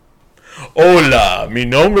Hola, mi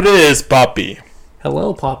nombre es Papi.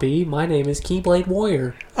 Hello, Poppy. My name is Keyblade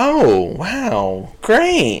Warrior. Oh, wow.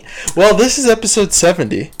 Great. Well, this is episode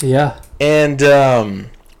 70. Yeah. And,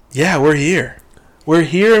 yeah, we're here. We're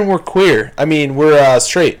here and we're queer. I mean, we're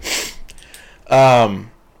straight. So,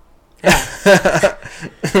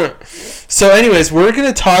 anyways, we're going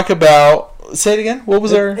to talk about... Say it again. What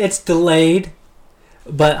was our... It's delayed,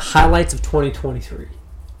 but highlights of 2023.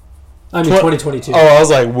 I mean, 2022. Oh, I was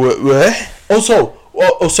like, what? Oh,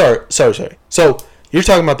 sorry. So, you're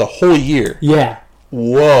talking about the whole year. Yeah.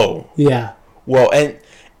 Whoa. Yeah. Whoa. And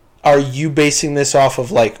are you basing this off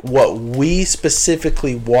of, like, what we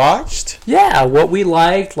specifically watched? Yeah, what we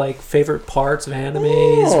liked, like favorite parts of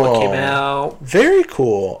animes, what came out. Very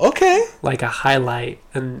cool. Okay. Like a highlight.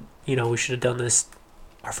 And, you know, we should have done this,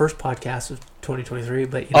 our first podcast of 2023,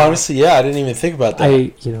 but, you know. Honestly, yeah, I didn't even think about that.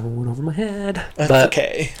 Went over my head. That's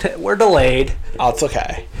okay. We're delayed. Oh, it's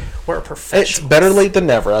okay. We're professionals. It's better late than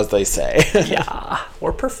never, as they say. Yeah,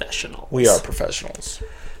 we're professionals. We are professionals.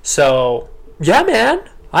 So, yeah, man.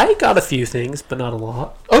 I got a few things, but not a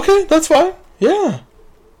lot. Okay, that's fine. Yeah.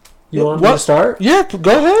 You want me to start? Yeah,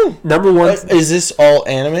 go ahead. Number one. Is this all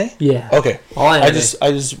anime? Yeah. Okay. All anime.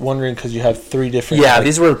 I just wondering because you have three different... Yeah,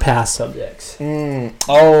 these were past subjects.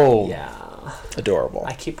 Oh. Yeah. Adorable.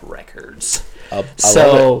 I keep records. I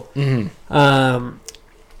love it. Mm-hmm.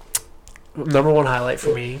 Number one highlight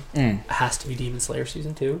for me has to be Demon Slayer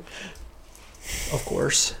Season 2. Of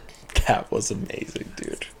course. That was amazing,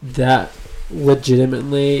 dude. That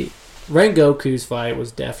legitimately... Rengoku's fight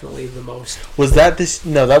was definitely the most... Was that this...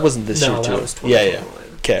 No, that wasn't this year, too. No, that was 2021. Yeah.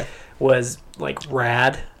 Okay. Was, like,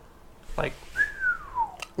 rad. Like...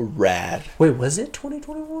 Rad. Wait, was it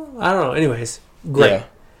 2021? I don't know. Anyways, great. Yeah.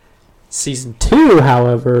 Season 2,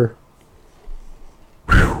 however...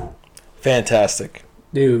 Fantastic.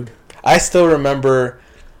 Dude. I still remember,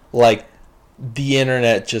 like, the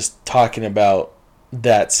internet just talking about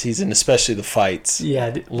that season, especially the fights.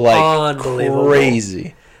 Yeah, like, unbelievable.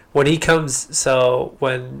 Crazy. When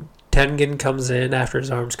when Tengen comes in after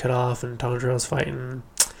his arm's cut off and Tanjiro's fighting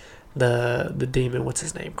the demon, what's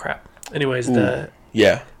his name? Crap. Anyways, the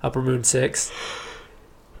Upper Moon 6.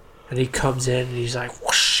 And he comes in and he's like,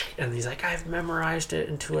 whoosh, and he's like, I've memorized it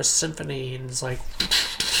into a symphony, and it's like,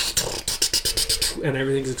 and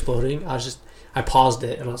everything's exploding. I paused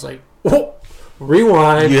it and I was like, whoa,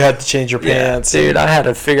 rewind. You had to change your pants. Yeah, dude, I had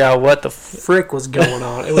to figure out what the frick was going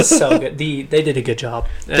on. It was so good. They did a good job.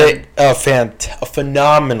 A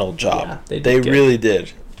phenomenal job. Yeah, they really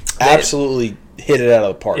did. Absolutely hit it out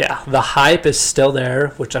of the park. Yeah, the hype is still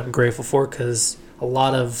there, which I'm grateful for, because a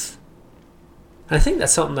lot of... I think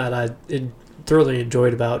that's something that I thoroughly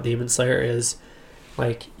enjoyed about Demon Slayer is,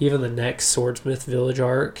 like, even the next Swordsmith Village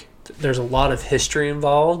arc, there's a lot of history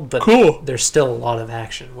involved, but there's still a lot of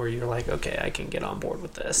action where you're like, okay, I can get on board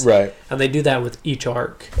with this. Right. And they do that with each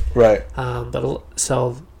arc. Right.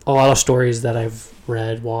 So a lot of stories that I've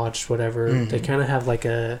read, watched, whatever, they kind of have like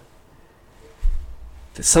I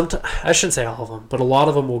shouldn't say all of them, but a lot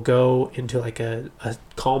of them will go into like a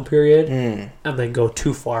calm period and then go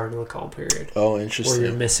too far into a calm period. Oh, interesting. Where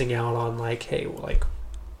you're missing out on like, hey, like,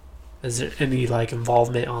 is there any like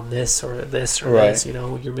involvement on this or this or this? You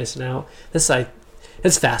know, you're missing out. This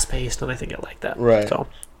it's fast paced, and I think I like that. Right. So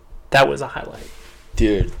that was a highlight.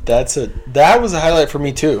 Dude, that was a highlight for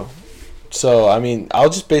me too. So I mean, I'll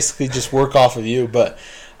just basically work off of you, but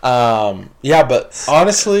but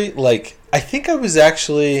honestly, like, I think I was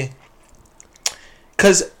actually,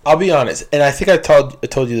 because I'll be honest, and I think I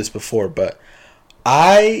told you this before, but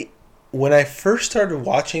when I first started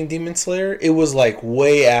watching Demon Slayer, it was like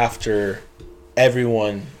way after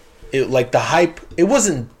everyone. Like the hype, it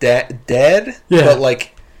wasn't dead, but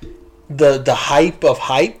like the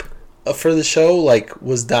hype for the show like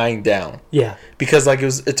was dying down. Yeah, because like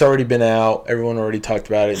it's already been out, everyone already talked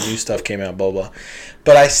about it, new stuff came out, blah blah.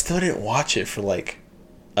 But I still didn't watch it for like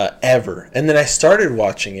ever, and then I started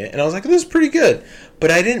watching it, and I was like, this is pretty good,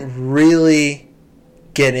 but I didn't really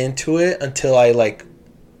get into it until I like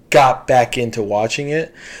got back into watching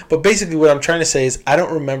it. But basically what I'm trying to say is I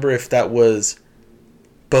don't remember if that was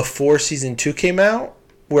before season 2 came out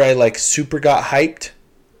where I like super got hyped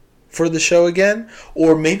for the show again,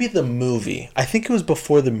 or maybe the movie. I think it was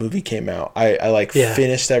before the movie came out. I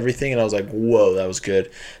finished everything and I was like, whoa, that was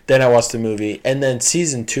good. Then I watched the movie, and then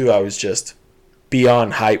season 2 I was just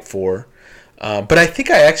beyond hype for. But I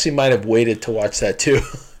think I actually might have waited to watch that too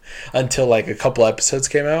until like a couple episodes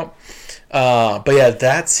came out. But yeah,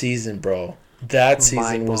 that season, bro. That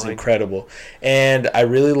season was incredible. And I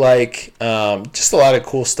really like just a lot of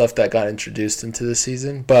cool stuff that got introduced into the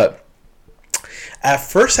season. But at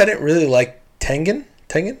first I didn't really like Tengen.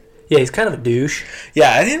 Yeah, he's kind of a douche.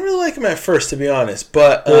 Yeah, I didn't really like him at first, to be honest.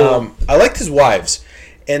 But I liked his wives.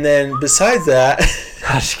 And then besides that...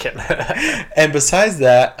 I'm just kidding. And besides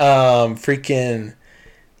that,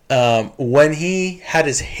 when he had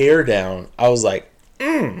his hair down, I was like,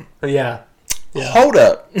 Yeah. Hold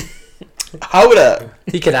up. Hold up.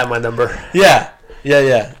 He could have my number. Yeah.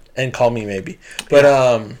 And call me maybe. But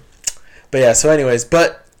yeah, so anyways,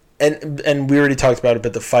 and we already talked about it,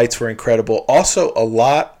 but the fights were incredible. Also, a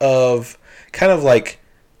lot of kind of like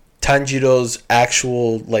Tanjiro's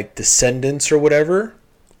actual like descendants or whatever,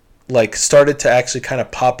 like started to actually kind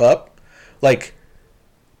of pop up. Like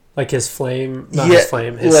his flame, his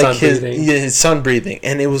flame, his like sun breathing. Yeah, his sun breathing.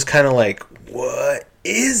 And it was kind of like, what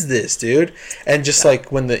is this, dude? And just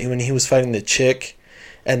like when he was fighting the chick,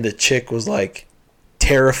 and the chick was like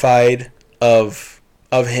terrified of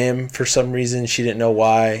him for some reason. She didn't know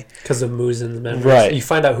why. Because of Muzin's memories. Right. You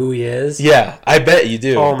find out who he is. Yeah, I bet you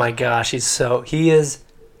do. Oh my gosh, he is...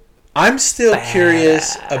 I'm still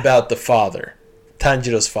curious about the father,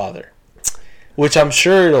 Tanjiro's father, which I'm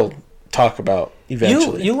sure it'll talk about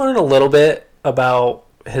eventually. You learn a little bit about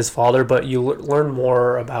his father, but you learn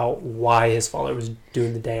more about why his father was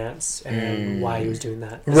doing the dance and why he was doing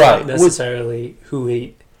that. It's right. Not necessarily who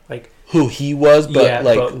he was, but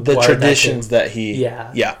but the traditions that he.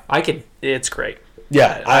 Yeah. It's great.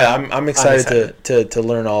 Yeah, I'm excited to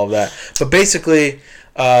learn all of that. But basically,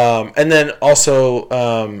 and then also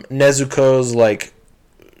Nezuko's like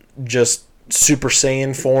just Super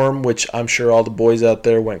Saiyan form, which I'm sure all the boys out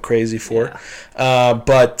there went crazy for. Yeah.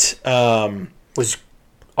 But was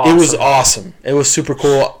awesome. It was awesome. It was super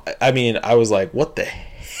cool. I mean, I was like, what the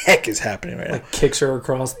heck is happening right now? Like kicks her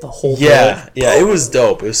across the whole Yeah, it was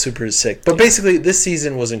dope. It was super sick. But basically, this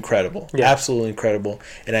season was incredible. Yeah. Absolutely incredible.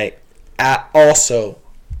 And I also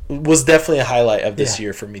was definitely a highlight of this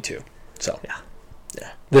year for me too. So yeah.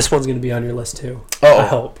 This one's gonna be on your list too. I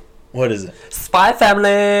hope. What is it? Spy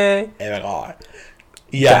Family. Oh my god.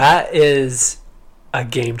 Yeah, that is a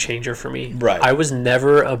game changer for me. Right. I was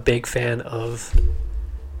never a big fan of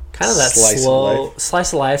kind of that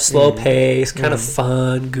slice of life, slow pace, kind of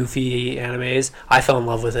fun, goofy animes. I fell in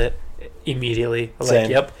love with it immediately. I was like,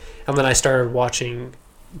 yep. And then I started watching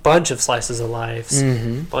a bunch of slices of life,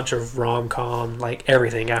 bunch of rom-com, like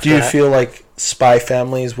everything after that. Do you feel like Spy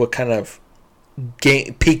Family is what kind of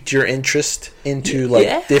piqued your interest into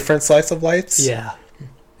different slice of life? Yeah.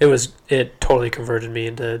 It totally converted me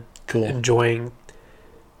into enjoying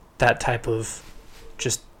that type of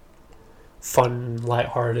just fun,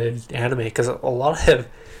 lighthearted anime, because a lot of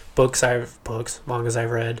mangas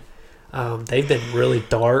I've read, they've been really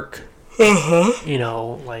dark. You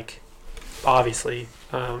know, like obviously,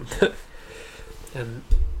 and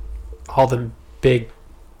all the big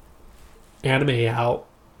anime out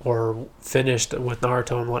or finished with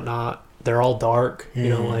Naruto and whatnot, they're all dark. You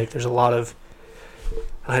know, like there's a lot of.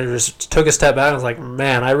 I just took a step back and was like,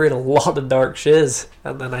 man, I read a lot of dark shiz.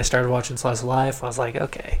 And then I started watching Slice of Life. I was like,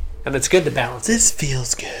 okay. And it's good to balance. This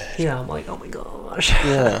feels good. Yeah, I'm like, oh my gosh.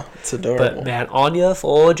 Yeah, it's adorable. But man, Anya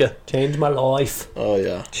Forge changed my life. Oh,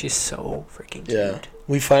 yeah. She's so freaking cute. Yeah.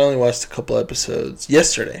 We finally watched a couple episodes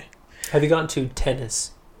yesterday. Have you gotten to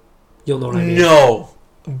tennis? You'll know what I mean. No.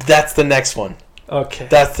 That's the next one. Okay.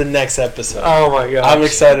 That's the next episode. Oh my gosh. I'm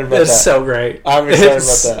excited about that. It's so great. I'm excited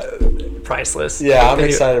about that. Priceless. Yeah, I'm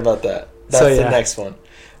excited about that. That's the next one.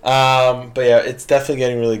 But yeah, it's definitely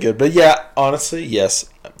getting really good. But yeah, honestly, yes,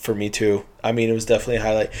 for me too. I mean, it was definitely a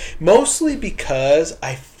highlight. Mostly because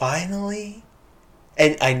I finally,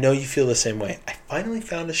 and I know you feel the same way, I finally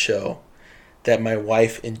found a show that my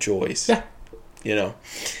wife enjoys. Yeah. You know,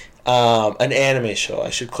 an anime show, I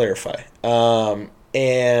should clarify.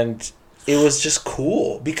 And it was just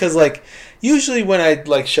cool because, like, usually when I'd,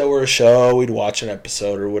 like, show her a show, we'd watch an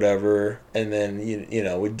episode or whatever, and then, you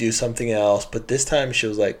know, we'd do something else. But this time she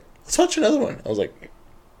was like, let's watch another one. I was like,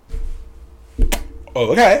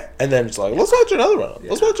 oh, okay. And then it's like, let's watch another one.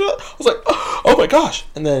 Let's watch another. I was like, oh my gosh.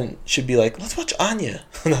 And then she'd be like, let's watch Anya.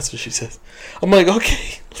 And that's what she says. I'm like,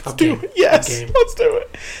 okay, let's do it. Yes, let's do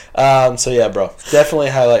it. So yeah, bro, definitely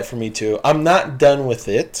a highlight for me too. I'm not done with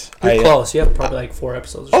it. You're close. You have probably like 4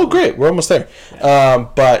 episodes. Oh, great. We're almost there. Yeah.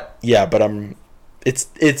 But it's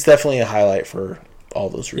definitely a highlight for all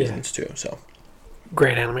those reasons too. So.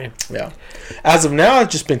 Great anime. Yeah. As of now, I've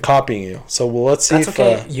just been copying you. So let's see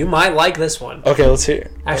you might like this one. Okay, let's hear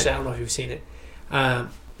it. Actually, I don't know if you've seen it.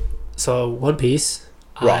 So One Piece.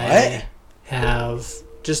 Right. I have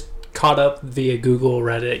just caught up via Google,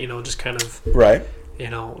 Reddit, you know, just kind of right. You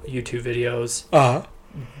know, YouTube videos. Uh-huh.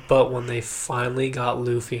 But when they finally got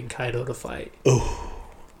Luffy and Kaido to fight. Ooh.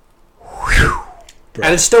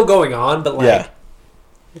 And it's still going on, but like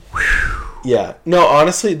Yeah. No,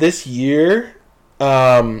 honestly, this year,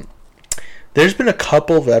 there's been a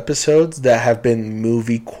couple of episodes that have been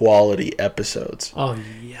movie quality episodes. Oh,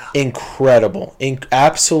 yeah. Incredible.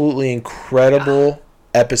 Absolutely incredible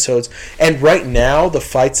episodes. And right now, the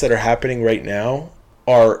fights that are happening right now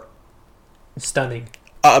are stunning.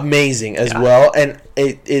 Amazing as well. And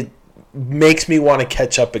it makes me want to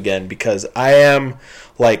catch up again because I am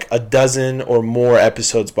like a dozen or more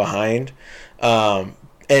episodes behind. And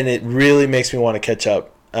it really makes me want to catch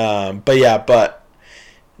up. But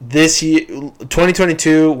this year,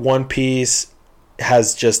 2022, One Piece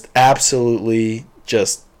has just absolutely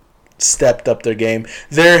just stepped up their game.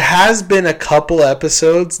 There has been a couple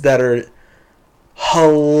episodes that are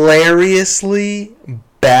hilariously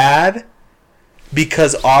bad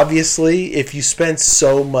because obviously if you spend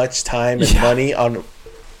so much time and money on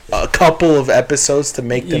a couple of episodes to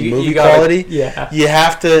make them movie quality, you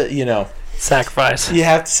have to, sacrifice. You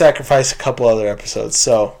have to sacrifice a couple other episodes.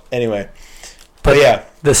 So, anyway. But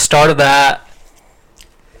the start of that,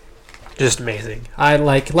 just amazing.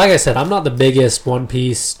 Like I said, I'm not the biggest One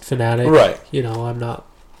Piece fanatic. Right. I'm not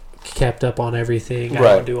kept up on everything. Right.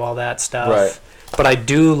 I don't do all that stuff. Right. But I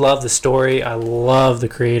do love the story. I love the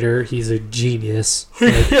creator. He's a genius.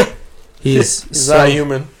 He's not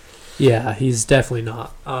human. Yeah, he's definitely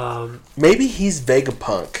not. Maybe he's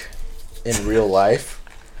Vegapunk in real life.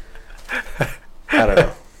 I don't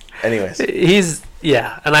know. Anyways.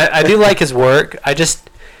 And I do like his work.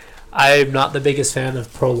 I'm not the biggest fan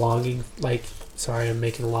of prolonging. Like, sorry, I'm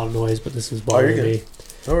making a lot of noise, but this is bothering me.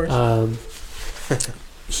 No worries.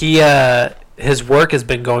 His work has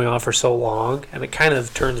been going on for so long, and it kind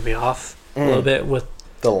of turns me off a little bit with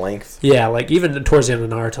the length. Yeah, like even towards the end of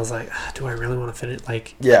Naruto, I was like, do I really want to finish?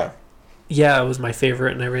 Like, yeah, it was my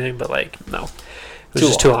favorite and everything, but like, no, it was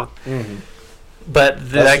just too long. Mm-hmm.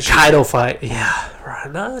 But that Kaido fight,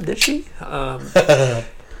 did she? But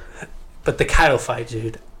the Kaido fight,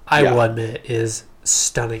 dude, I will admit, is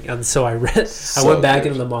stunning. And so I went back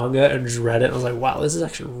into the manga and just read it, and I was like, wow, this is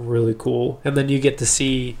actually really cool. And then you get to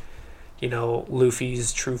see,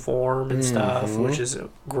 Luffy's true form and stuff, which is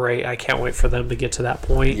great. I can't wait for them to get to that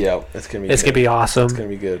point. Yeah, it's gonna be awesome. It's gonna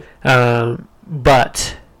be good.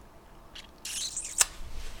 But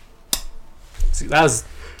see, that was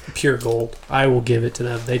pure gold. I will give it to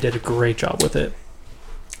them. They did a great job with it.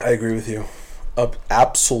 I agree with you.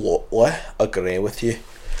 Absolutely agree with you.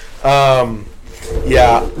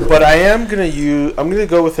 Yeah, but I'm gonna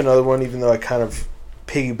go with another one, even though I kind of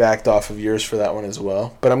piggybacked off of yours for that one as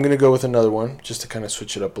well. But I'm gonna go with another one just to kind of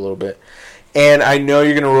switch it up a little bit. And I know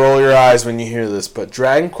you're gonna roll your eyes when you hear this, but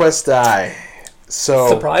Dragon Quest I. So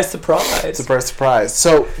surprise. Surprise.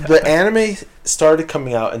 So the anime started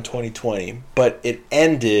coming out in 2020, but it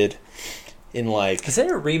ended in like. Is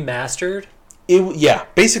it a remastered?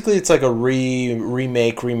 Basically it's like a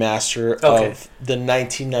remaster of the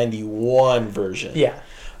 1991 version. Yeah.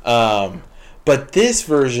 But this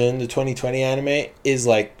version, the 2020 anime, is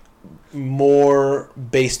like more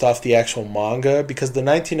based off the actual manga because the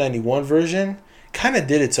 1991 version kind of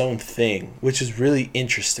did its own thing, which is really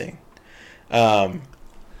interesting.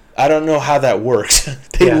 I don't know how that works.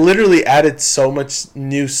 They literally added so much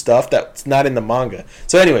new stuff that's not in the manga.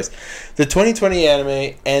 So anyways, the 2020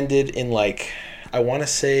 anime ended in like, I want to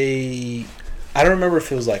say, I don't remember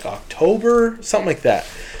if it was like October, something like that.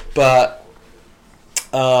 But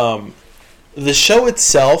the show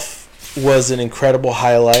itself was an incredible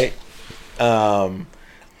highlight.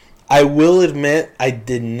 I will admit I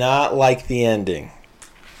did not like the ending.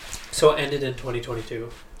 So it ended in 2022?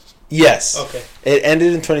 Yes. Okay. It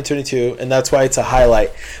ended in 2022, and that's why it's a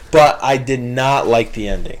highlight. But I did not like the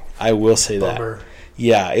ending. I will say that.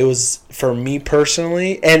 Yeah, it was, for me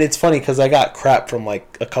personally, and it's funny because I got crap from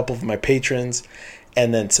like a couple of my patrons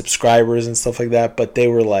and then subscribers and stuff like that, but they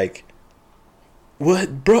were like,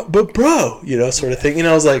 what, bro, sort of thing. And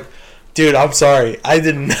I was like, dude, I'm sorry. I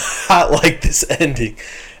did not like this ending.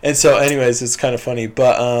 And so anyways, it's kind of funny.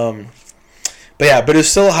 But it was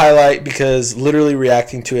still a highlight because literally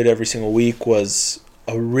reacting to it every single week was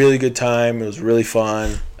a really good time. It was really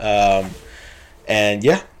fun. And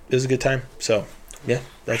yeah, it was a good time. So yeah,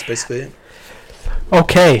 that's basically it.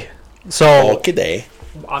 Okay. So okay.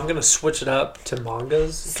 I'm going to switch it up to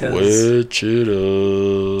mangas. Switch it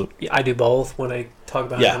up. I do both when I talk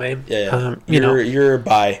about anime. Yeah. You're a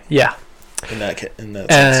bi. Yeah. In that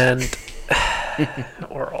sense. And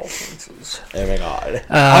or all senses. Oh my god.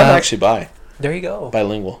 I'm actually bi. There you go.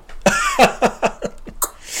 Bilingual.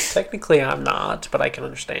 Technically I'm not, but I can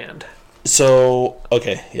understand. So,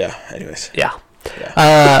 okay, yeah, anyways. Yeah.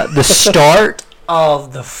 The start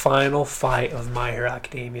of the final fight of My Hero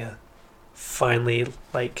Academia finally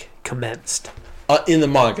commenced. In the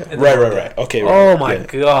manga. Right. Okay. Oh my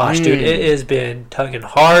gosh, dude. It has been tugging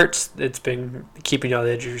hearts. It's been keeping you on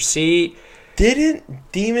the edge of your seat.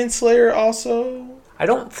 Didn't Demon Slayer also? I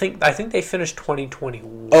think they finished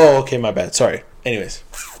 2021. Oh, okay, my bad. Sorry. Anyways,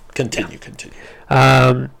 continue.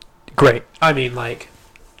 Great. I mean, like,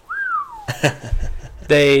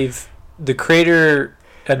 the creator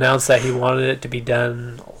announced that he wanted it to be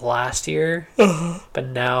done last year, but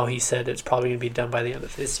now he said it's probably going to be done by the end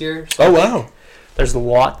of this year. So wow. There's a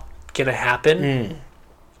lot going to happen.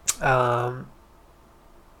 And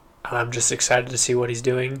I'm just excited to see what he's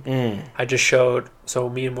doing. I just showed, so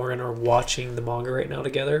me and Morgan are watching the manga right now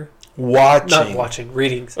together. Not watching,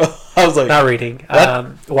 reading. I was like, not reading.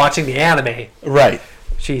 Watching the anime. Right.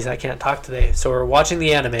 Jeez, I can't talk today. So we're watching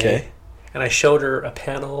the anime, and I showed her a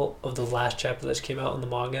panel of the last chapter that came out in the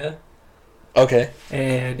manga. Okay.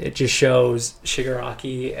 And it just shows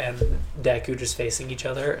Shigaraki and Deku just facing each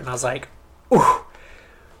other, and I was like, ooh.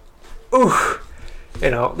 You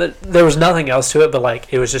know, there was nothing else to it, but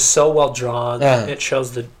like it was just so well drawn. It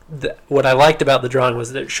shows the what I liked about the drawing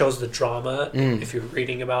was that it shows the drama. If you're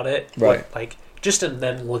reading about it, right? Like just in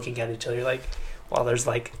them looking at each other, you're like, wow, there's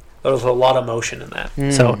a lot of emotion in that.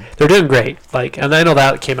 So they're doing great. Like, and I know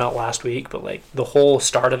that came out last week, but like the whole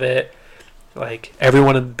start of it, like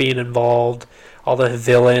everyone being involved, all the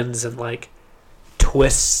villains and like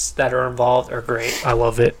twists that are involved are great. I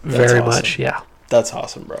love it very much. Yeah, that's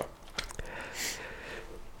awesome, bro.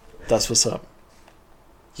 That's what's up.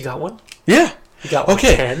 You got one? Yeah. You got one?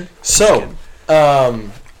 Okay. 10? So,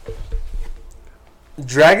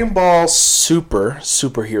 Dragon Ball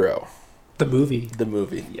Superhero. The movie.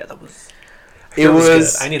 Yeah, that was. It was good.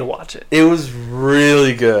 I need to watch it. It was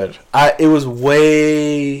really good. It was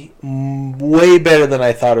way better than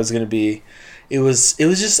I thought it was going to be. It was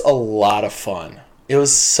just a lot of fun. It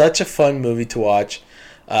was such a fun movie to watch.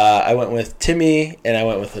 I went with Timmy and I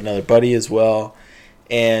went with another buddy as well.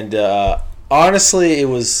 And honestly, it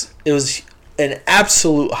was an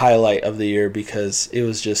absolute highlight of the year because it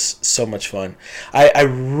was just so much fun. I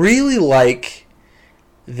really like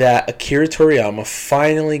that Akira Toriyama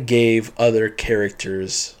finally gave other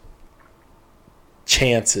characters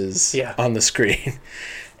chances on the screen.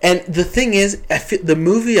 And the thing is, the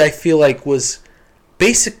movie I feel like was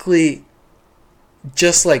basically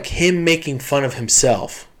just like him making fun of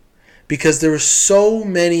himself because there were so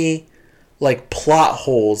many like plot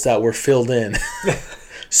holes that were filled in.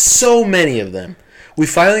 So many of them. We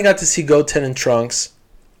finally got to see Goten and Trunks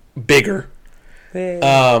bigger.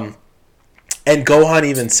 And Gohan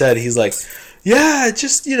even said, he's like, yeah,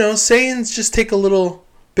 just, Saiyans just take a little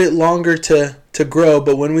bit longer to grow,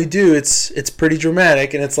 but when we do, it's pretty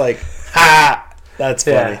dramatic. And it's like, ha! That's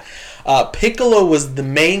funny. Yeah. Piccolo was the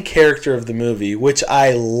main character of the movie, which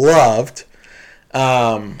I loved.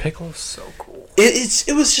 Piccolo's so cool.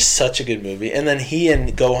 It was just such a good movie. And then he and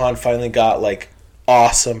Gohan finally got like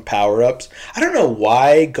awesome power-ups. I don't know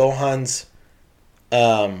why Gohan's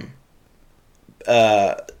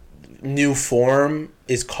new form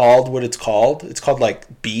is called what it's called. It's called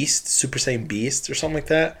like Beast, Super Saiyan Beast or something like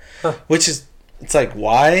that. Huh. Which is, it's like,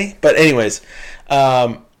 why? But anyways,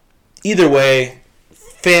 either way,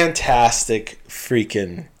 fantastic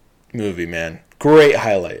freaking movie, man. Great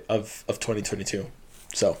highlight of 2022.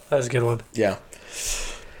 So that was a good one. Yeah.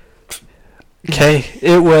 Okay,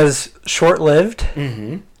 it was short-lived.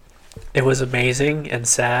 Mm-hmm. It was amazing and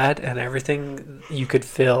sad and everything you could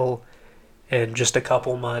feel in just a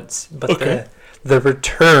couple months. But the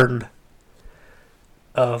return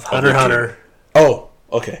of Hunter x Hunter. Oh,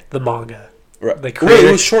 okay. The manga. Right. Wait,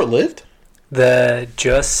 it was short-lived?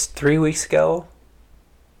 Just 3 weeks ago,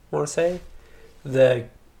 I want to say.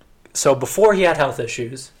 So before he had health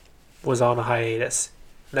issues, was on a hiatus.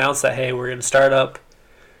 Announced that, hey, we're going to start up.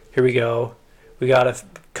 Here we go. We got a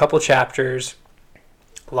couple chapters,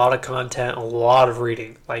 a lot of content, a lot of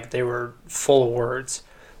reading. Like, they were full of words.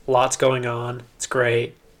 Lots going on. It's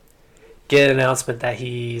great. Get an announcement that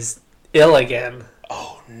he's ill again.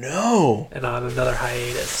 Oh, no. And on another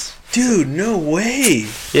hiatus. Dude, no way.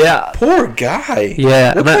 Yeah. Poor guy.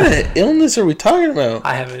 Yeah. What kind of illness are we talking about?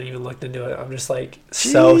 I haven't even looked into it. I'm just like,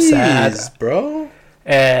 so sad. Bro.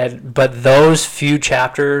 But those few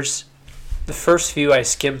chapters, the first few I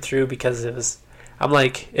skimmed through because it was, I'm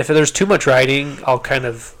like, if there's too much writing, I'll kind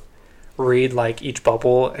of read like each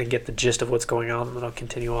bubble and get the gist of what's going on, and then I'll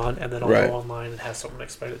continue on, and then I'll go online and have someone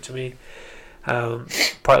explain it to me.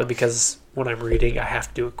 Partly because when I'm reading, I have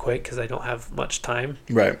to do it quick because I don't have much time.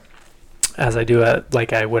 Right. As I do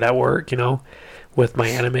like I would at work, with my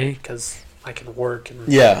anime, because I can work and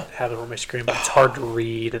have it on my screen, but it's hard to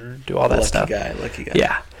read and do all that stuff. Lucky guy.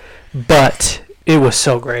 Yeah. But It was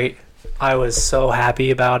so great. I was so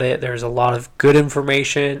happy about it. There's a lot of good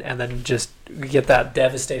information, and then just you get that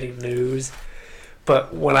devastating news.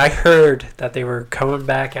 But when I heard that they were coming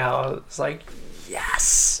back out, I was like,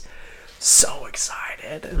 yes! So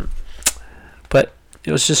excited. But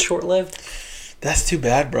it was just short-lived. That's too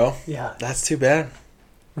bad, bro. Yeah. That's too bad.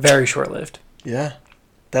 Very short-lived. Yeah.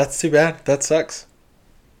 That's too bad. That sucks.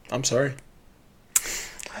 I'm sorry.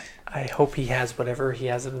 I hope he has whatever he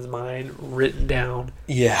has in his mind written down.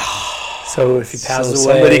 Yeah. So if he passes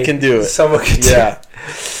away, somebody can do it. Someone can do it.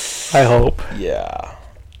 I hope. Yeah.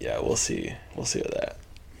 Yeah, we'll see. We'll see with that.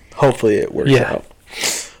 Hopefully it works out.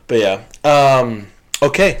 But yeah.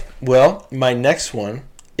 Okay. Well, my next one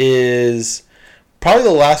is probably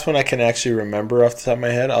the last one I can actually remember off the top of my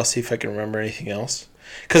head. I'll see if I can remember anything else.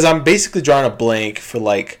 Because I'm basically drawing a blank for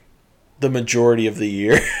like the majority of the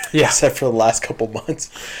year. Yeah. Except for the last couple months.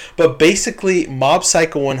 But basically, Mob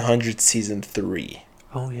Psycho 100 Season 3.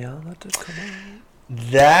 Oh, yeah. That did come out.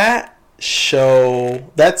 That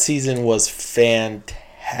show, that season was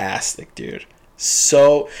fantastic, dude.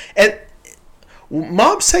 So, and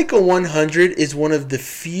Mob Psycho 100 is one of the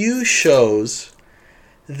few shows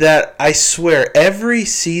that I swear every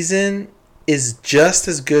season is just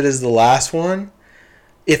as good as the last one,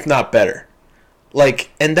 if not better.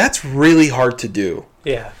 Like, and that's really hard to do.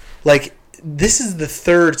 Yeah. Like, this is the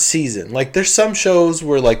third season. Like, there's some shows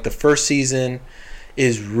where, like, the first season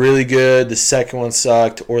is really good, the second one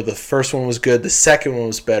sucked, or the first one was good, the second one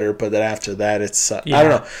was better, but then after that it sucked. Yeah. I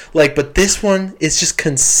don't know. Like, but this one is just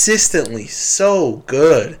consistently so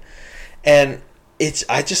good. And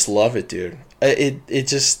I just love it, dude. It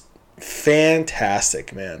just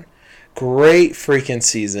fantastic, man. Great freaking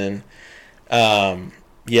season.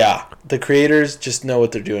 Yeah, the creators just know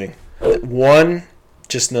what they're doing. One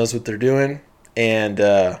just knows what they're doing,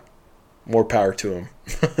 and more power to them.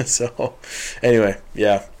 So, anyway,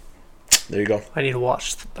 yeah, there you go. I need to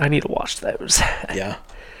watch those. Yeah.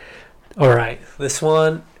 All right, this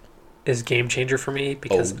one is game changer for me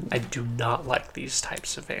because I do not like these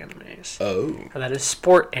types of animes. Oh. And that is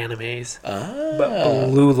sport animes. Ah. But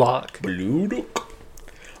Blue Lock. Blue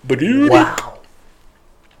Lock. Wow.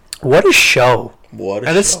 What a show. What a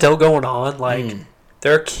and show. It's still going on. Like,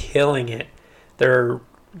 they're killing it. They're,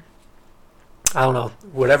 I don't know,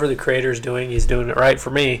 whatever the creator's doing, he's doing it right for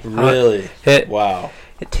me. Really? Wow.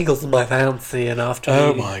 It tickles my fancy enough to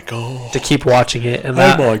to keep watching it. And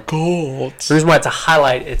my god. The reason why it's a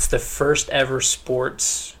highlight, it's the first ever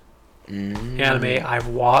sports anime I've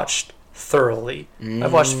watched thoroughly.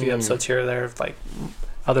 I've watched a few episodes here or there, like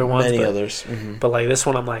other ones. Many others. But like this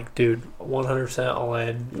one, I'm like, dude, 100% all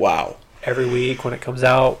in. Wow. Every week when it comes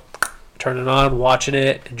out, turning it on, watching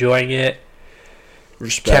it, enjoying it.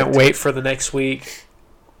 Respect. Can't wait for the next week.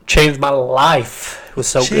 Changed my life. It was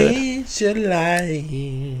so good. Change your life.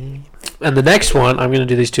 And the next one, I'm going to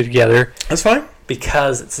do these two together. That's fine.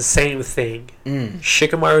 Because it's the same thing.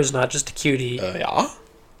 Shikamaru is not just a cutie. Yeah.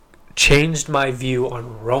 Changed my view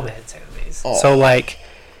on romance animes. Oh. So, like,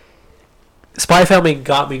 Spy Family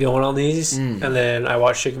got me going on these. And then I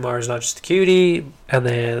watched Shikamaru is not just a cutie. And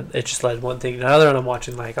then it just led one thing to another. And I'm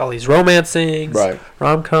watching, like, all these romance things. Right.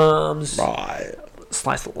 Rom-coms. Right.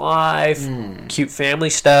 Slice of life, cute family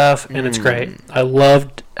stuff, and it's great. I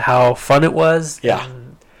loved how fun it was. Yeah.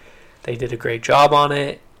 And they did a great job on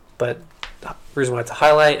it, but the reason why it's a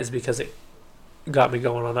highlight is because it got me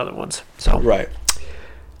going on other ones. So right.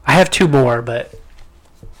 I have two more, but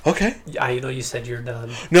okay. I know you said you're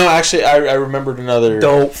done. No, actually, I remembered another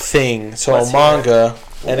Dope thing. So Let's manga,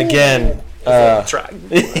 and again,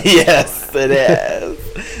 yes, it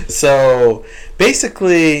is. So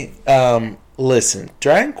basically, listen,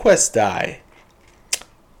 Dragon Quest Dai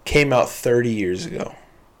came out 30 years ago.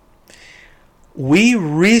 We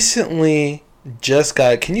recently just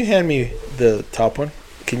got... Can you hand me the top one?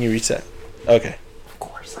 Can you reach that? Okay. Of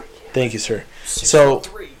course I can. Thank you, sir. So,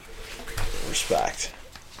 respect.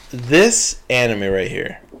 This anime right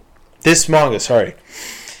here, this manga, sorry,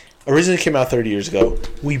 originally came out 30 years ago.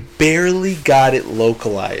 We barely got it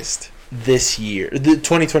localized this year,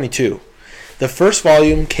 2022. The first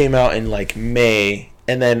volume came out in like May,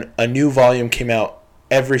 and then a new volume came out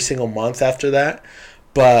every single month after that.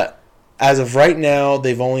 But as of right now,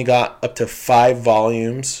 they've only got up to 5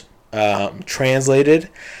 volumes translated.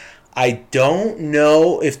 I don't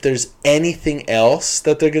know if there's anything else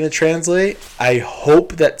that they're going to translate. I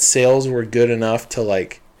hope that sales were good enough to,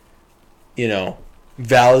 like, you know,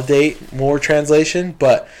 validate more translation.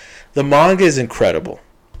 But the manga is incredible.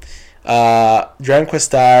 Dragon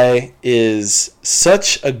Quest Dai is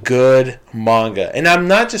such a good manga, and I'm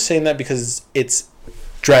not just saying that because it's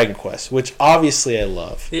Dragon Quest, which obviously I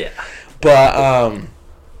love. Yeah. But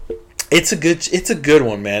it's a good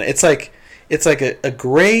one, man. It's like a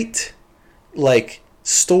great like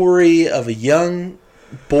story of a young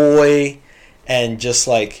boy, and just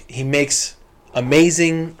like he makes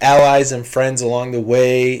amazing allies and friends along the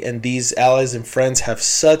way, and these allies and friends have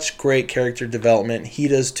such great character development. He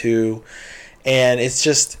does too, and it's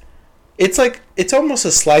almost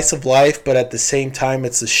a slice of life, but at the same time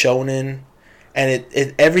it's a shonen, and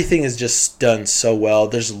it everything is just done so well.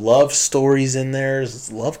 There's love stories in there, there's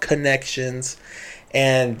love connections,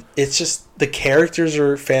 and it's just the characters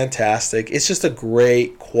are fantastic. It's just a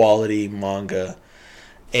great quality manga,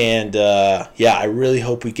 and I really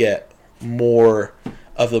hope we get more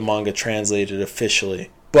of the manga translated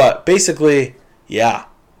officially. But basically, yeah,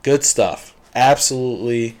 good stuff.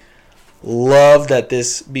 Absolutely love that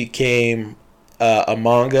this became a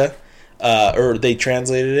manga, or they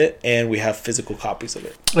translated it, and we have physical copies of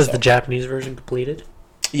it. Was the Japanese version completed?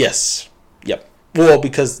 Yes. Yep. Well,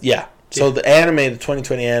 because so the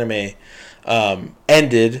 2020 anime,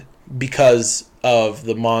 ended because of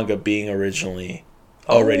the manga being originally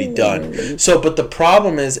already done. So, but the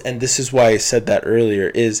problem is, and this is why I said that earlier,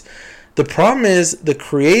 is the problem is the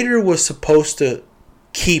creator was supposed to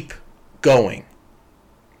keep going,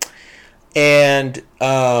 and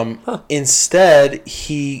instead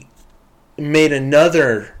he made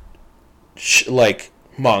another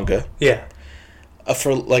manga,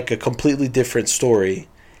 for like a completely different story,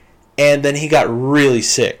 and then he got really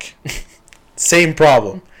sick. Same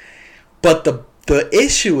problem, but the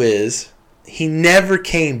issue is he never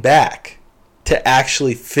came back to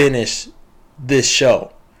actually finish this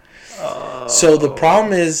show. So the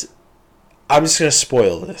problem is, I'm just going to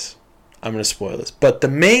spoil this. But the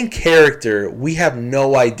main character, we have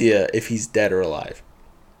no idea if he's dead or alive.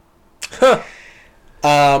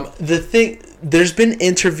 There's been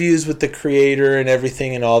interviews with the creator and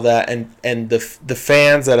everything and all that, and the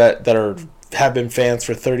fans that have been fans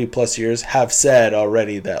for 30 plus years have said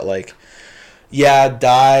already that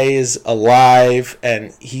Dai is alive,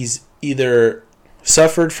 and he's either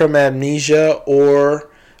suffered from amnesia or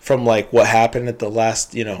from what happened at the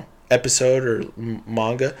last episode or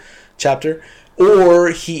manga chapter, or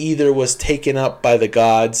he either was taken up by the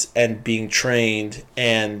gods and being trained,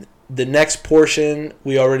 and the next portion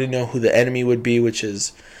we already know who the enemy would be, which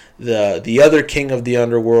is the other king of the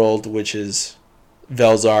underworld, which is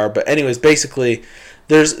Velzar. But anyways, basically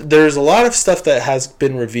there's a lot of stuff that has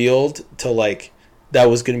been revealed to that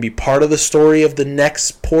was going to be part of the story of the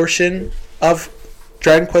next portion of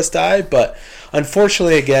Dragon Quest Dai, but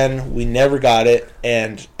unfortunately, again, we never got it,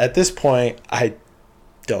 and at this point, I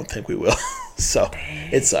don't think we will. So,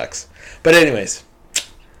 it sucks. But anyways,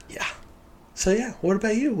 yeah. So, yeah, what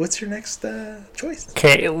about you? What's your next choice?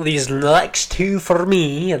 Okay, these next two for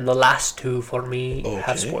me and the last two for me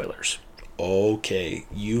have spoilers. Okay,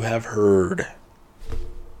 you have heard.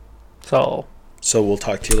 So we'll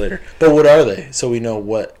talk to you later. But what are they? So we know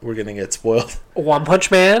what we're going to get spoiled. One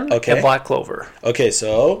Punch Man and Black Clover. Okay,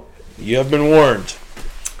 so you have been warned.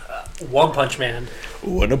 One Punch Man.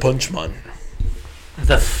 One Punch Man.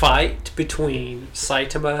 The fight between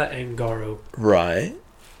Saitama and Garou. Right.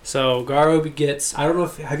 So Garou gets... I don't know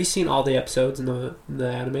if... Have you seen all the episodes in the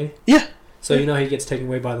anime? Yeah. So you know he gets taken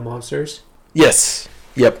away by the monsters? Yes.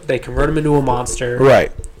 Yep. They convert him into a monster.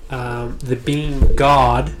 Right. The being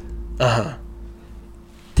God... Uh-huh.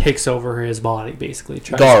 Takes over his body, basically.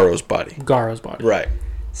 Garou's body. Right.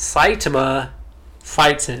 Saitama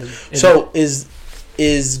fights him. So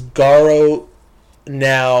is Garou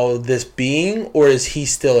now this being, or is he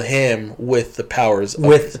still him with the powers?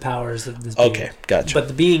 With the powers of this being. Okay, gotcha. But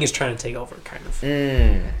the being is trying to take over, kind of.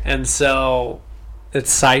 And so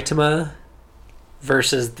it's Saitama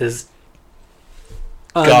versus this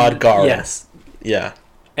God Garou. Yes. Yeah.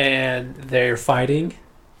 And they're fighting,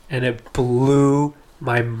 and it blew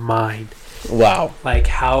my mind. Wow.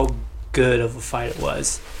 How good of a fight it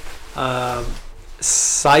was.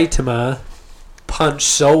 Saitama punched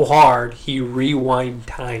so hard he rewind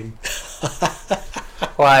time.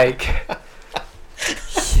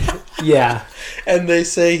 Yeah. And they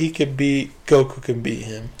say Goku can beat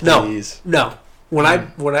him. Please. No. When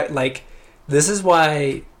I this is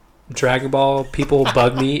why Dragon Ball people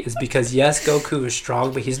bug me, is because yes, Goku is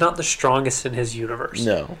strong, but he's not the strongest in his universe.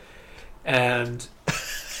 No. And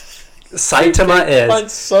Saitama is.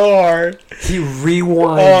 Punch so hard. He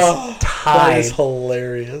rewinds time. That is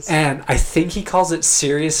hilarious. And I think he calls it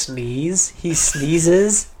serious sneeze. He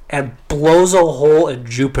sneezes and blows a hole in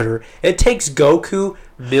Jupiter. It takes Goku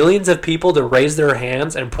millions of people to raise their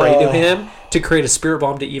hands and pray to him to create a spirit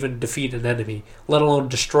bomb to even defeat an enemy, let alone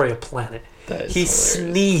destroy a planet. He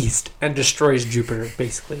sneezed and destroys Jupiter,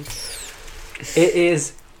 basically. It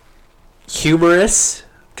is humorous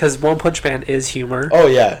because One Punch Man is humor. Oh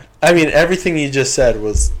yeah, I mean everything you just said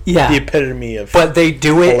was the epitome of. But they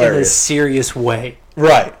do it hilarious. in a serious way,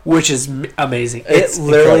 right? Which is amazing. It's it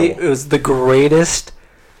literally incredible. it was the greatest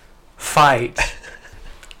fight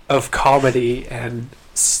of comedy and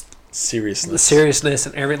seriousness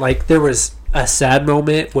and everything. Like there was a sad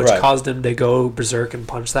moment which caused him to go berserk and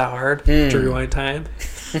punch that hard to rewind time,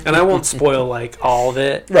 and I won't spoil like all of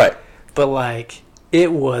it, right? But like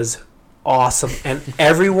it was awesome, and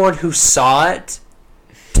everyone who saw it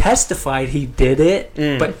testified he did it,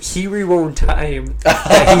 but he rewound time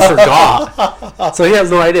that he forgot, so he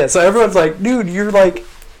has no idea. So everyone's like, "Dude, you're like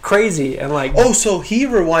crazy," and like, oh, so he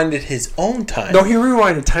rewinded his own time. No, he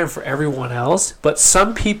rewinded time for everyone else, but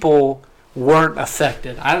some people weren't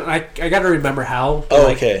affected. I got to remember how. But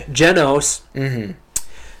like, okay. Genos,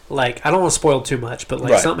 like I don't want to spoil too much, but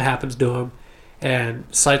like something happens to him. And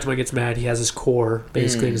Saitama gets mad. He has his core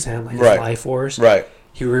basically in his hand, like his life force. Right.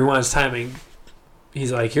 He rewinds timing.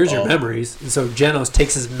 He's like, "Here's your memories." And so Genos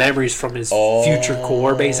takes his memories from his future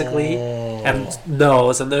core, basically, and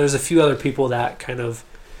knows. And there's a few other people that kind of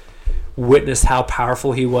witnessed how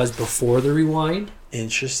powerful he was before the rewind.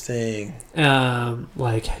 Interesting.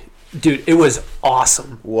 Like, dude, it was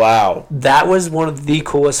awesome. Wow. That was one of the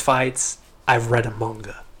coolest fights I've read in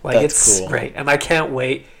manga. Like, That's it's cool. great, and I can't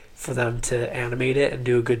wait for them to animate it and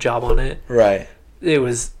do a good job on it. Right. It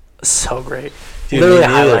was so great. Dude, literally a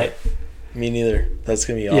highlight. Me neither. That's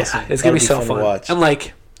gonna be awesome. Yeah, it's gonna be so fun. To watch. And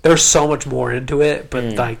like, there's so much more into it,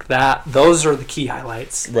 but like that, those are the key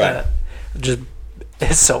highlights. Right. Just,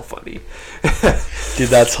 it's so funny. Dude,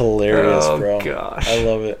 that's hilarious, bro. Oh gosh, I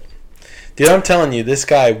love it. Dude, I'm telling you, this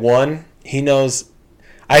guy he knows.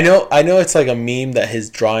 I know. It's like a meme that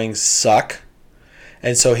his drawings suck.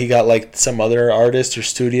 And so he got like some other artist or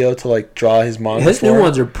studio to like draw his manga. His new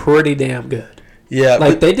ones are pretty damn good. Yeah,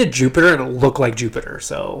 like they did Jupiter and it looked like Jupiter.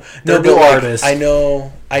 So no, new like, artist. I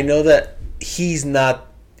know that he's not.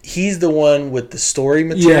 He's the one with the story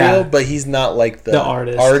material, but he's not like the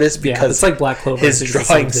artist because it's like Black Clover. His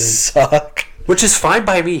drawings suck. Which is fine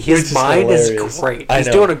by me. His mind is great. He's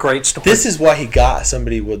doing a great story. This is why he got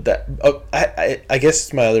somebody with that. Oh, I guess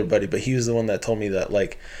it's my other buddy, but he was the one that told me that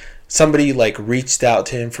like. Somebody like reached out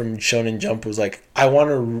to him from Shonen Jump, was like, I want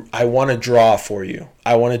to draw for you.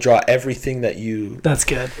 I want to draw everything that you. That's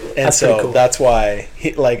good. And that's so cool. That's why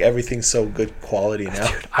like everything's so good quality now.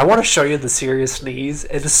 Dude, I want to show you the serious sneeze.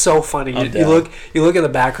 It is so funny. You look at the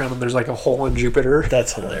background and there's like a hole in Jupiter.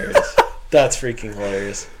 That's hilarious. That's freaking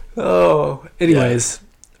hilarious. Oh, anyways,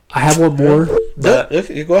 I have one more.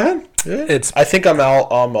 You go ahead. Yeah. I think I'm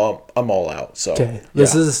all out. So okay,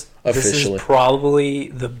 this is probably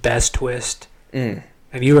the best twist, and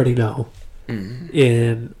you already know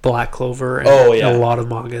in Black Clover and a lot of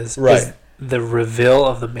mangas. Right, the reveal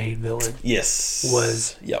of the main villain. Yes,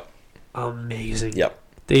 was amazing. Yep,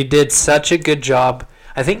 they did such a good job.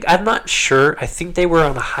 I'm not sure. I think they were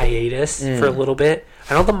on a hiatus for a little bit.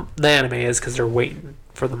 I know the anime is because they're waiting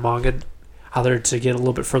for the manga either to get a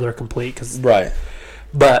little bit further complete.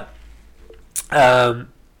 But the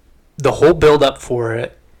whole build up for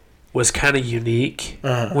it was kind of unique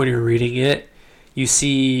when you're reading it. You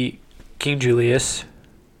see King Julius.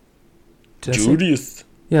 Julius.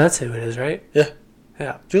 Yeah, that's who it is, right? Yeah.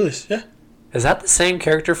 Yeah. Julius, yeah. Is that the same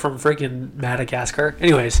character from freaking Madagascar?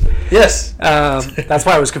 Anyways. Yes. That's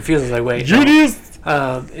why I was confused. I was like, wait. Julius!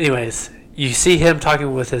 No. Anyways, you see him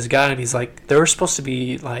talking with his guy, and he's like, there were supposed to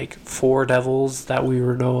be like 4 devils that we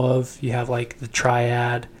were know of. You have like the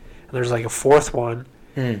triad, and there's like a 4th one.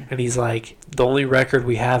 And he's like, the only record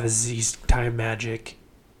we have is these time magic.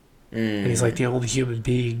 And he's like, the only human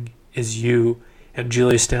being is you. And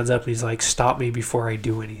Julius stands up and he's like, stop me before I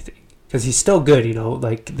do anything. Because he's still good,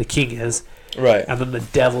 like the king is. Right. And then the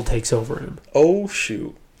devil takes over him. Oh,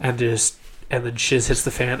 shoot. And then shiz hits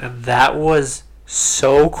the fan. And that was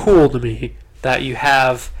so cool to me that you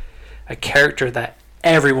have a character that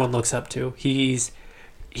everyone looks up to. He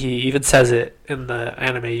even says it in the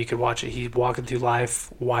anime. You could watch it. He's walking through life.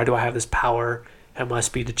 Why do I have this power? It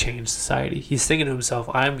must be to change society. He's thinking to himself,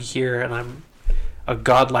 I'm here and I'm a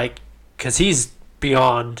godlike, because he's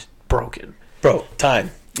beyond broken. Bro,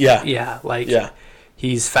 time. Yeah. Yeah.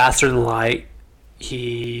 He's faster than light.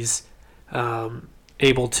 He's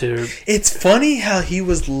able to. It's funny how he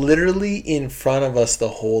was literally in front of us the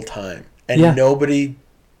whole time. And nobody.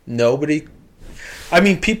 I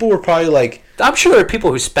mean, people were probably like. I'm sure there are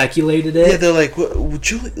people who speculated it. Yeah, they're like,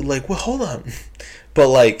 would you like? Well, hold on, but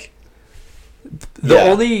like, the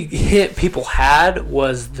only hint people had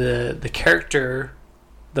was the character,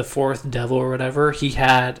 the 4th devil or whatever. He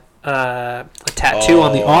had a tattoo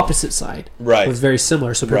on the opposite side. Right. It was very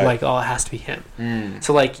similar. So people were Right. like, oh, it has to be him.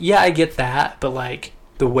 So, like, yeah, I get that. But, like,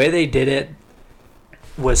 the way they did it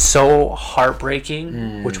was so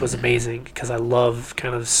heartbreaking, which was amazing because I love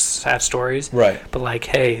kind of sad stories. Right. But, like,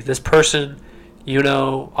 hey, this person, you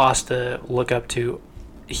know, Asta, look up to,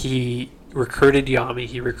 he recruited Yami.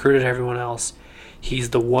 He recruited everyone else.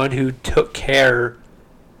 He's the one who took care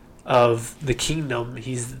of the kingdom.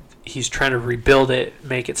 He's trying to rebuild it,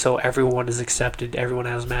 make it so everyone is accepted, everyone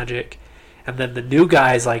has magic. And then the new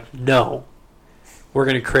guy's like, no, we're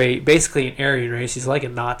going to create basically an Aryan race. He's like a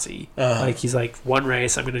Nazi. Like, he's like, one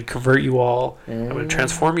race, I'm going to convert you all. I'm going to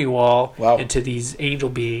transform you all into these angel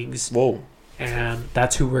beings. Whoa. And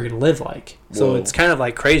that's who we're going to live like. So Whoa. it's kind of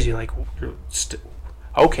like crazy. Like,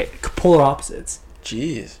 okay, polar opposites.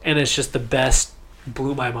 Jeez. And it's just the best.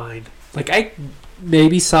 Blew my mind. Like, I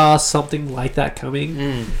maybe saw something like that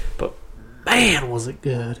coming, but man, was it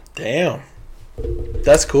good. Damn.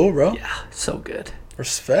 That's cool, bro. Yeah, so good.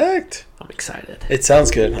 Respect. I'm excited. It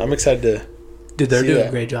sounds good. I'm excited to Dude, they're see doing that.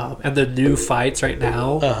 a great job. And the new fights right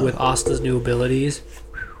now with Asta's new abilities.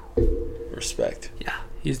 Respect. Yeah,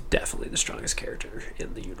 he's definitely the strongest character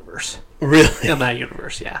in the universe. Really? In that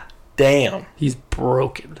universe, yeah. Damn. He's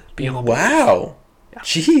broken. Wow. Yeah.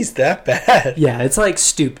 Jeez, that bad. Yeah, it's like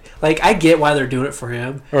stupid. Like, I get why they're doing it for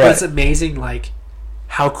him, Right. but it's amazing, like,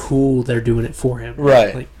 how cool they're doing it for him.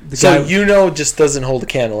 Right. Like, the So guy, just doesn't hold a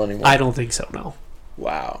candle anymore. I don't think so, no.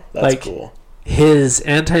 Wow. That's Like, cool. His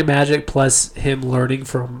anti-magic plus him learning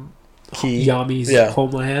from Yami's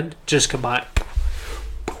homeland just combined.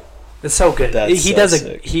 It's so good. He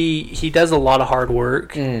does a lot of hard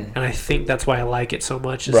work, and I think that's why I like it so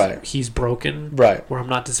much. Is Right. He's broken, Right. where I'm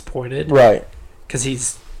not disappointed, Right. because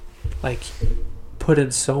he's like put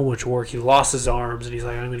in so much work. He lost his arms, and he's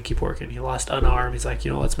like, I'm going to keep working. He lost an arm. He's like,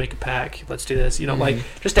 let's make a pack. Let's do this. Like,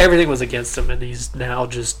 just everything was against him, and he's now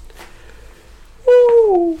just,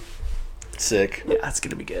 woo. Sick. Yeah, it's going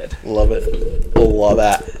to be good. Love it. Love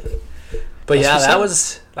that. But yeah, that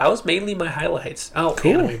was mainly my highlights. Oh,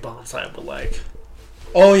 Cool. Anime Bonsai, but like,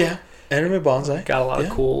 Oh, yeah. Anime Bonsai. got a lot of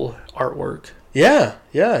cool artwork. Yeah.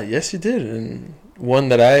 Yeah. Yes, you did. And one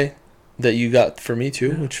that you got for me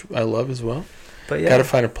too, which I love as well. But yeah, Gotta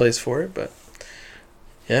find a place for it, but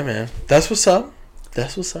yeah, man. That's what's up.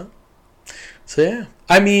 That's what's up. So yeah.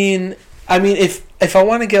 I mean if I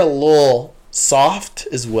want to get a little soft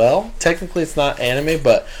as well, technically it's not anime,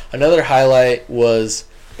 but another highlight was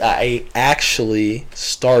I actually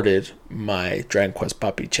started my Dragon Quest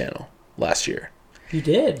Puppy channel last year. you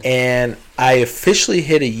did. And I officially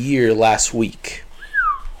hit a year last week.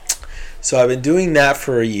 So I've been doing that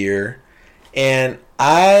for a year, and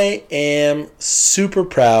I am super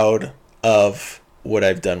proud of what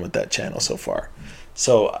I've done with that channel so far.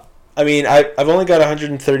 So, I mean, I've only got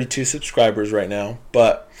 132 subscribers right now,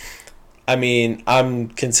 but I mean, I'm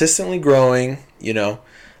consistently growing,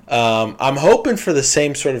 I'm hoping for the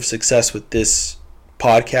same sort of success with this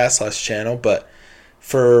podcast / channel, but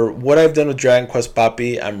for what I've done with Dragon Quest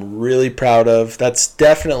Poppy, I'm really proud of. That's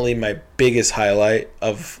definitely my biggest highlight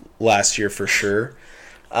of last year for sure.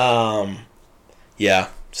 Yeah,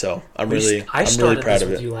 so I'm really proud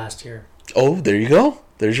of it. You last year. Oh, there you go.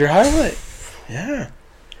 There's your highlight. Yeah.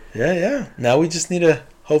 Now we just need to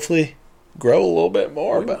hopefully grow a little bit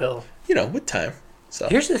more, We will. With time. So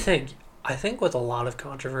Here's the thing. I think with a lot of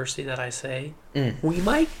controversy that I say, we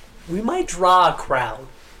might draw a crowd.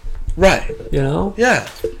 right. Yeah.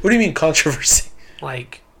 What do you mean controversy?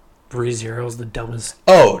 Like, ReZero is the dumbest.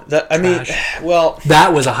 Oh, well,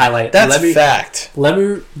 That was a highlight. that's a fact.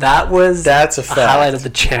 That's a fact. highlight of the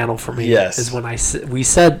channel for me. Yes. Is when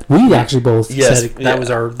we actually both said that was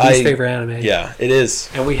our least favorite anime. Yeah, it is.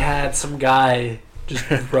 And we had some guy just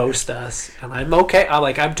roast us, and I'm okay.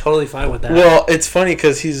 I'm totally fine with that. Well, it's funny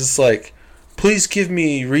because he's just like, please give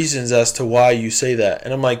me reasons as to why you say that,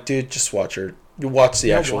 and I'm like, dude, just watch the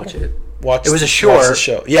actual. Watch it. Watch. It was a short. short. Watch the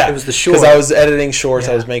show. Yeah, it was the short. Because I was editing shorts,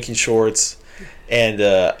 Yeah. I was making shorts, and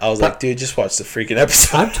I was like, dude, just watch the freaking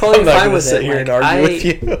episode. I'm totally not fine gonna with sit it. here and argue with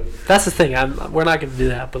you. That's the thing. We're not going to do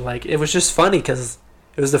that, but it was just funny because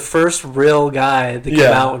it was the first real guy that came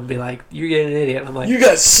out and be like, "You're getting an idiot." And I'm like, you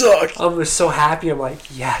guys suck. I'm just so happy. I'm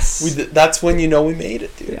like, yes. That's when we made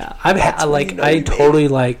it, dude. Yeah, I totally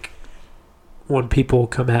like when people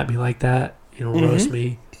come at me like that, roast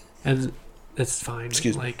me, and it's fine.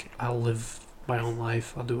 Excuse me. I'll live my own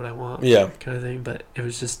life. I'll do what I want. Yeah. Kind of thing. But it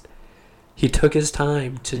was just, he took his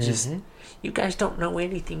time to just, you guys don't know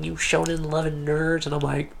anything, you shonen loving nerds, and I'm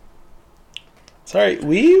like, sorry,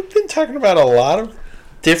 we've been talking about a lot of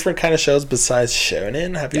different kind of shows besides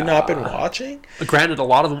shonen. Have you not been watching? Granted, a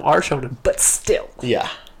lot of them are shonen, but still. Yeah.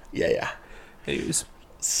 Yeah. Anyways,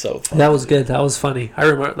 So funny. that was good. That was funny. I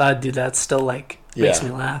remember that, dude. That still like makes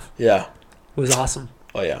me laugh. Yeah. It was awesome.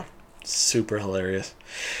 Oh yeah, super hilarious.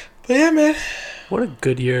 But yeah, man. What a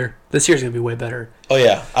good year. This year's gonna be way better. Oh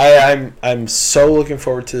yeah, I'm so looking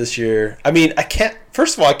forward to this year. I mean, I can't.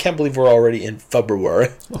 First of all, I can't believe we're already in February.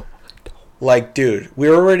 Like, dude,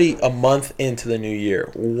 we're already a month into the new year.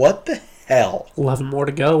 What the hell? 11 more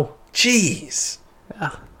to go. Jeez.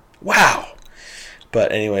 Yeah. Wow.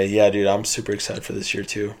 But anyway, yeah, dude, I'm super excited for this year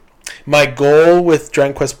too. My goal with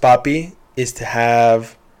Dragon Quest Poppy is to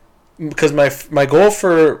have, because my goal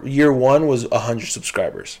for year 1 was 100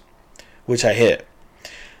 subscribers, which I hit.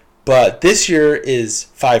 But this year is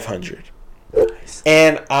 500. Nice.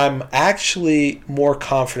 And I'm actually more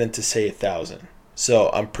confident to say 1,000. So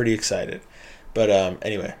I'm pretty excited. But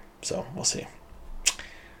anyway, so we'll see.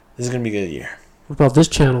 This is going to be a good year. What about this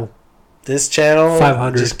channel? This channel,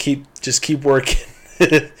 500. Just keep working.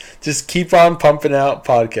 Just keep on pumping out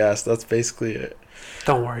podcasts. That's basically it.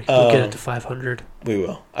 Don't worry. We'll get it to 500. We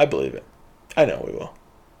will. I believe it. I know we will.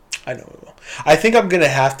 I think I'm going to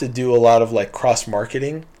have to do a lot of like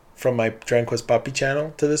cross-marketing from my Dragon Quest Poppy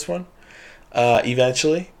channel to this one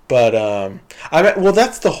eventually. But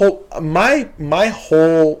that's the whole my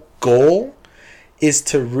whole goal is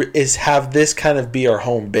to have this kind of be our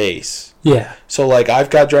home base. Yeah. So like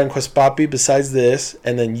I've got Dragon Quest Poppy besides this,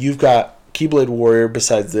 and then you've got Keyblade Warrior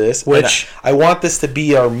besides this. Which I want this to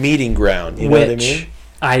be our meeting ground. You know what I mean?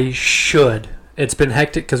 I should. It's been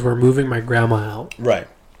hectic because we're moving my grandma out. Right.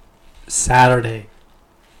 Saturday.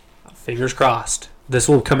 Fingers crossed. This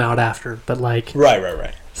will come out after, but like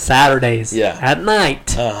Right. Saturdays at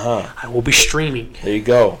night, I will be streaming. There you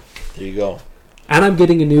go. And I'm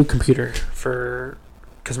getting a new computer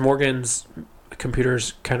because Morgan's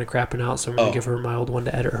computer's kind of crapping out, so I'm going to give her my old one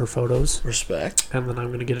to edit her photos. Respect. And then I'm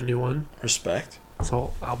going to get a new one. Respect.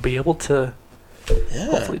 So I'll be able to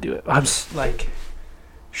hopefully do it. I'm just like,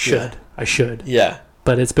 I should. Yeah.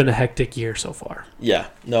 But it's been a hectic year so far. Yeah.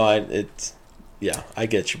 No, I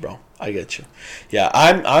get you, bro. I get you. Yeah,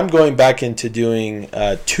 I'm going back into doing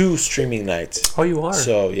 2 streaming nights. Oh, you are?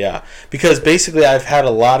 So, yeah. Because basically I've had a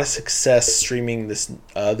lot of success streaming this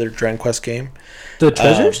other Dragon Quest game. The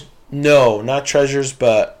Treasures? No, not Treasures,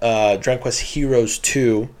 but Dragon Quest Heroes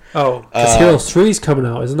 2. Oh, because Heroes 3 is coming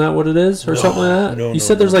out. Isn't that what it is? Or something like that? You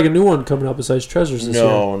said there's like a new one coming out besides Treasures this year.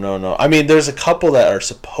 No. I mean, there's a couple that are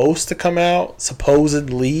supposed to come out,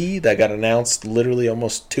 supposedly, that got announced literally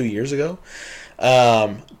almost 2 years ago.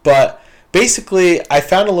 But basically, I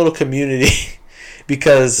found a little community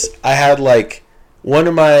because I had like one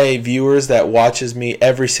of my viewers that watches me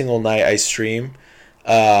every single night I stream.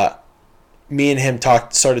 Me and him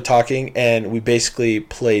started talking, and we basically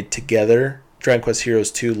played together Dragon Quest Heroes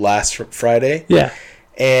 2 last Friday. Yeah.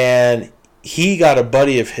 And he got a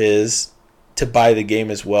buddy of his to buy the game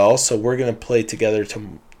as well, so we're going to play together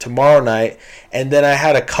tomorrow night. And then I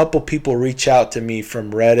had a couple people reach out to me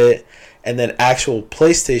from Reddit and then actual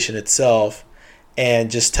PlayStation itself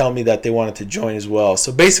and just tell me that they wanted to join as well.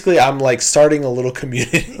 So basically I'm like starting a little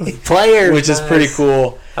community players, which is pretty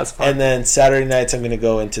cool. That's fun. And then Saturday nights I'm going to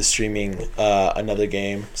go into streaming another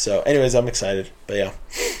game. So anyways, I'm excited. But yeah.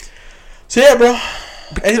 So yeah, bro.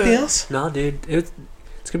 Anything else? No, dude. It's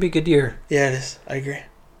going to be a good year. Yeah, it is. I agree.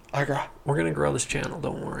 We're going to grow this channel,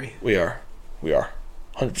 don't worry. We are.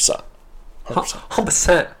 100%.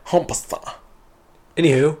 100%.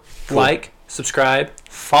 Anywho, cool. Like, subscribe,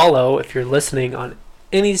 follow if you're listening on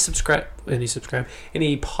any podcast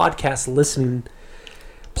listening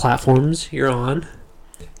platforms you're on.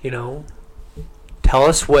 You know, tell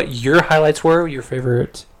us what your highlights were, your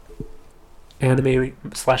favorite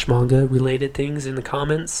anime/manga related things in the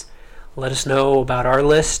comments. Let us know about our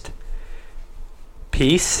list.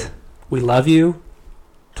 Peace. We love you.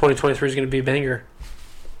 2023 is going to be a banger.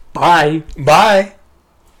 Bye.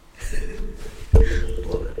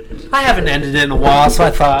 I haven't ended it in a while, so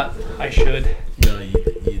I thought I should. No, you